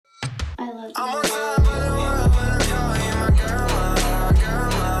I love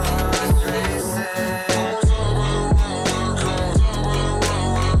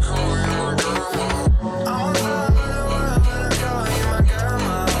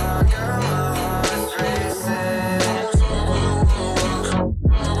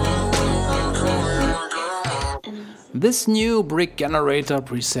This new brick generator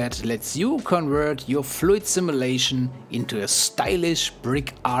preset lets you convert your fluid simulation into a stylish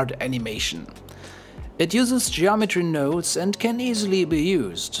brick art animation. It uses geometry nodes and can easily be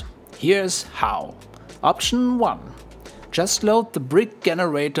used. Here's how. Option 1. Just load the brick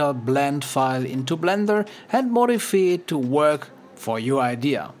generator blend file into Blender and modify it to work for your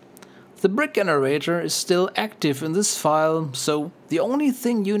idea. The brick generator is still active in this file, so the only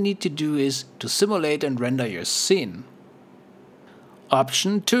thing you need to do is to simulate and render your scene.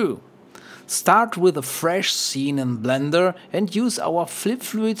 Option 2. Start with a fresh scene in Blender and use our FLIP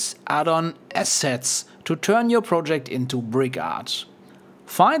Fluids Addon assets to turn your project into brick art.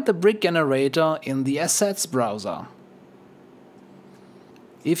 Find the brick generator in the Assets browser.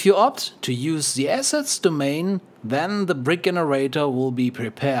 If you opt to use the Assets domain, then the brick generator will be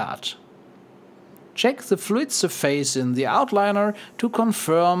prepared. Check the fluid surface in the outliner to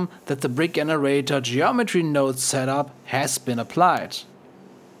confirm that the brick generator geometry node setup has been applied.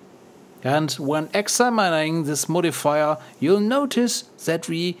 And when examining this modifier, you'll notice that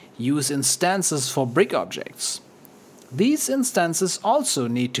we use instances for brick objects. These instances also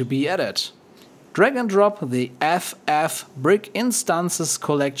need to be added. Drag and drop the FF Brick Instances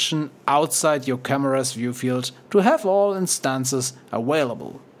collection outside your camera's view field to have all instances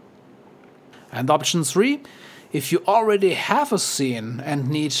available. And option 3, if you already have a scene and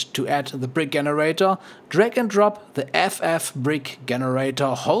need to add the brick generator, drag and drop the FF Brick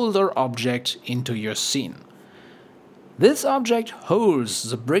Generator Holder object into your scene. This object holds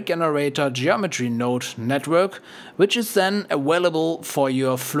the brick generator geometry node network, which is then available for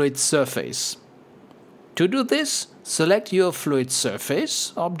your fluid surface. To do this, select your fluid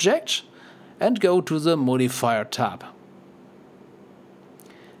surface object and go to the Modifier tab.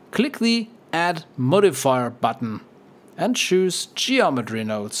 Click the Add Modifier button and choose Geometry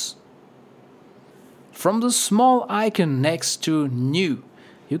Nodes. From the small icon next to New,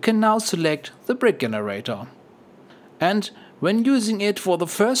 you can now select the brick generator. And when using it for the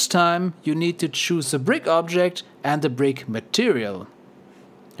first time, you need to choose the brick object and the brick material.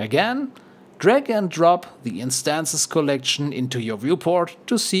 Again, drag and drop the instances collection into your viewport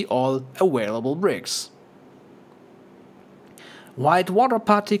to see all available bricks. White water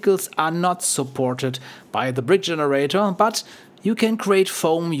particles are not supported by the brick generator, but you can create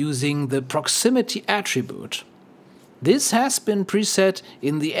foam using the proximity attribute. This has been preset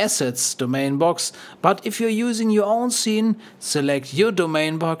in the Assets domain box, but if you're using your own scene, select your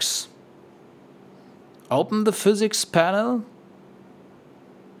domain box, open the Physics panel,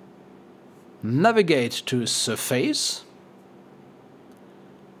 navigate to Surface,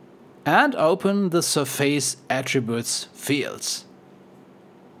 and open the Surface Attributes fields.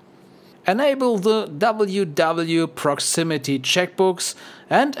 Enable the WW Proximity checkbox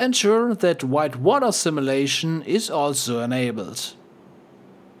and ensure that white water simulation is also enabled.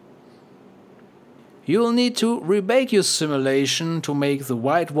 You'll need to rebake your simulation to make the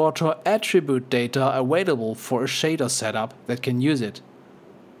white water attribute data available for a shader setup that can use it.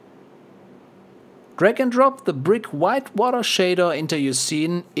 Drag and drop the brick white water shader into your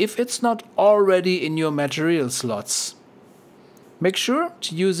scene if it's not already in your material slots. Make sure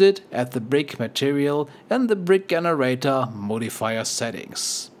to use it at the brick material and the brick generator modifier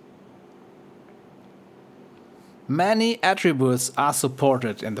settings. Many attributes are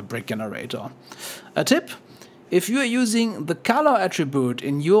supported in the brick generator. A tip: if you are using the color attribute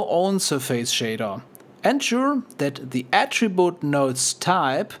in your own surface shader, ensure that the attribute node's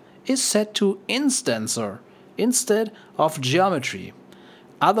type is set to instancer instead of geometry.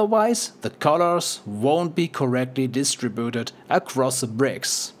 Otherwise, the colors won't be correctly distributed across the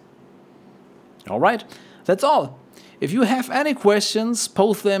bricks. Alright, that's all. If you have any questions,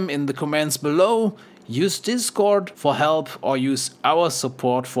 post them in the comments below, use Discord for help or use our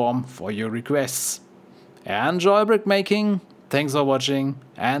support form for your requests. Enjoy brickmaking, thanks for watching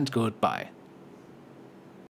and goodbye.